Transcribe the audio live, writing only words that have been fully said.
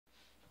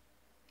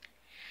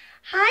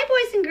Hi,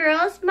 boys and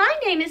girls. My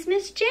name is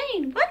Miss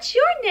Jane. What's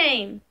your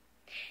name?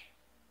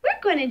 We're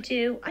going to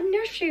do a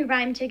nursery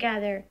rhyme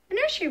together. The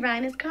nursery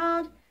rhyme is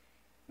called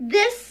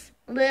This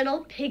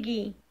Little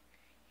Piggy.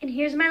 And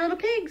here's my little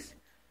pigs.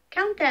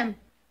 Count them.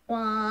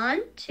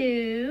 1,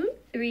 2,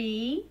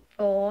 3,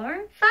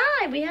 4,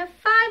 5. We have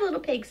 5 little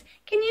pigs.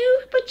 Can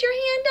you put your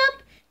hand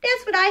up?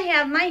 That's what I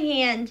have, my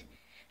hand.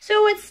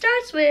 So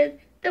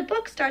the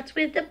book starts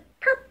with the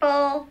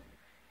purple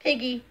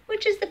piggy,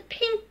 which is the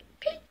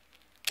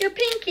your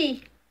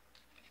pinky.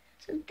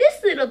 So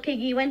this little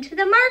piggy went to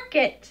the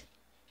market.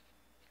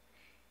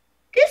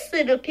 This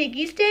little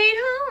piggy stayed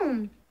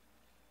home.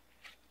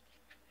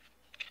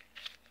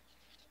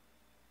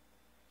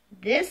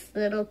 This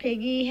little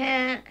piggy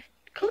had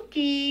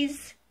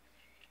cookies.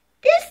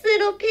 This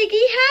little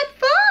piggy had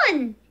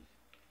fun.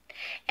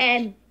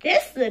 And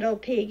this little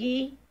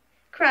piggy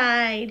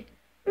cried,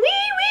 wee,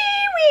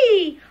 wee,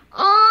 wee,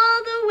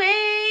 all the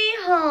way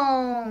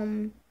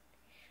home.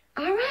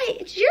 All right,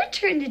 it's your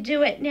turn to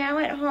do it now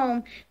at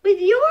home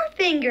with your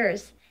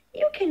fingers.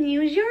 You can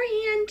use your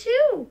hand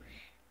too.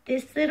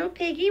 This little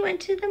piggy went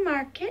to the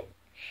market.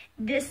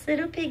 This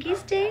little piggy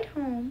stayed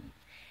home.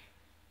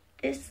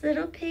 This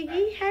little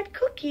piggy had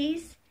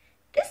cookies.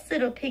 This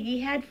little piggy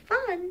had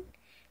fun.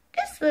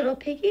 This little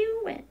piggy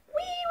went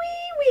wee,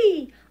 wee,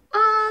 wee,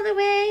 all the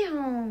way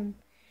home.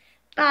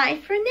 Bye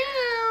for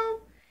now.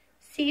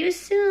 See you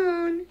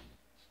soon.